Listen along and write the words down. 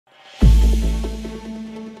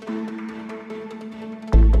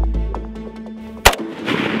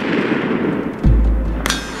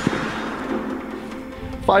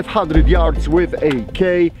500 yards with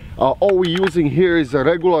AK. All we're using here is a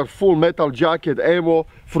regular full metal jacket ammo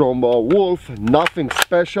from Wolf, nothing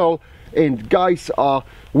special. And guys,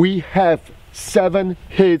 we have 7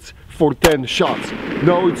 hits for 10 shots.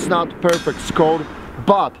 No, it's not perfect score,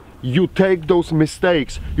 but you take those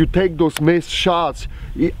mistakes, you take those missed shots.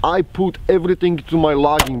 I put everything into my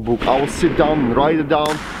logging book. I will sit down and write it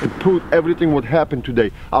down and put everything what happened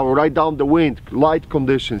today. I will write down the wind, light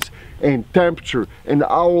conditions and temperature, and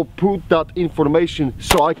I will put that information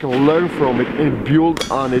so I can learn from it and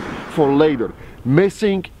build on it for later.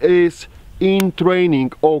 Missing is in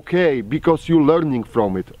training okay, because you're learning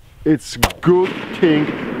from it. It's good thing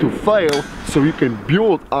to fail so you can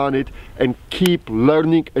build on it and keep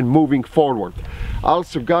learning and moving forward.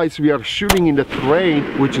 Also guys, we are shooting in the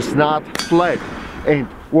terrain which is not flat, and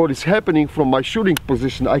what is happening from my shooting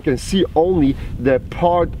position, I can see only the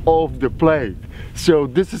part of the plate. So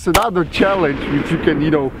this is another challenge which you can,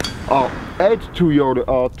 you know, add to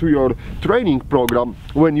your training program.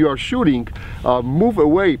 When you are shooting, move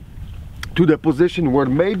away to the position where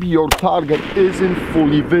maybe your target isn't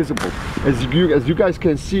fully visible. As you guys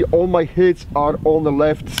can see, all my hits are on the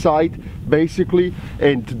left side basically,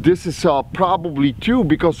 and this is probably too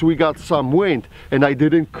because we got some wind and I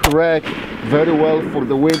didn't correct very well for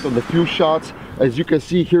the wind on the few shots. As you can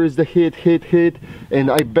see, here is the hit, and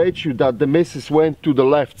I bet you that the misses went to the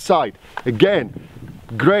left side. Again,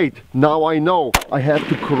 great, now I know I have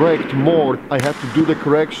to correct more. I have to do the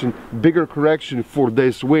correction, bigger correction for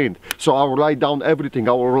this wind. So I will write down everything.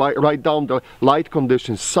 I will write down the light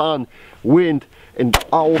conditions, sun, wind, and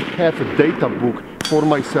I will have a data book for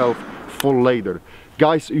myself for later.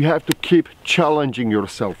 Guys, you have to keep challenging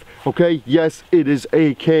yourself, okay? Yes, it is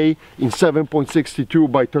AK in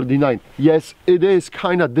 7.62 by 39. Yes, it is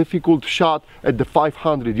kind of difficult shot at the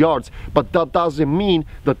 500 yards, but that doesn't mean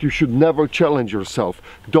that you should never challenge yourself.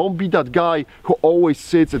 Don't be that guy who always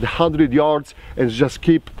sits at 100 yards and just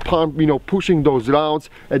keep pushing those rounds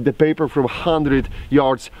at the paper from 100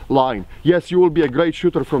 yards line. Yes, you will be a great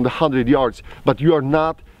shooter from the 100 yards, but you are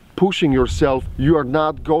not pushing yourself. You are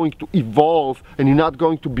not going to evolve and you're not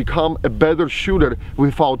going to become a better shooter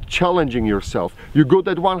without challenging yourself. You're good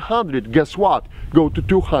at 100, guess what? Go to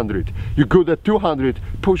 200. You're good at 200,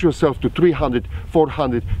 push yourself to 300,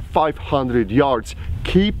 400, 500 yards.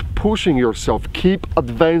 Keep pushing yourself, keep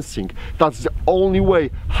advancing. That's the only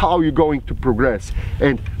way how you're going to progress.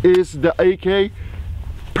 And is the AK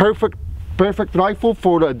perfect rifle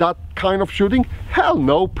for that kind of shooting? Hell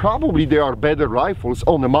no, probably there are better rifles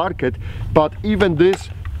on the market, but even this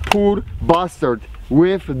poor bastard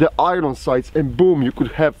with the iron sights, and boom, you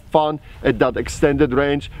could have fun at that extended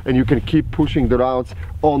range and you can keep pushing the rounds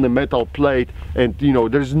on the metal plate. And you know,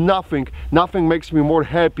 there's nothing makes me more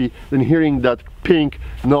happy than hearing that pink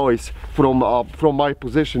noise from my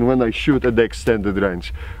position when I shoot at the extended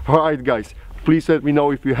range. All right guys, please let me know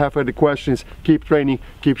if you have any questions. Keep training,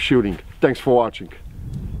 keep shooting. Thanks for watching.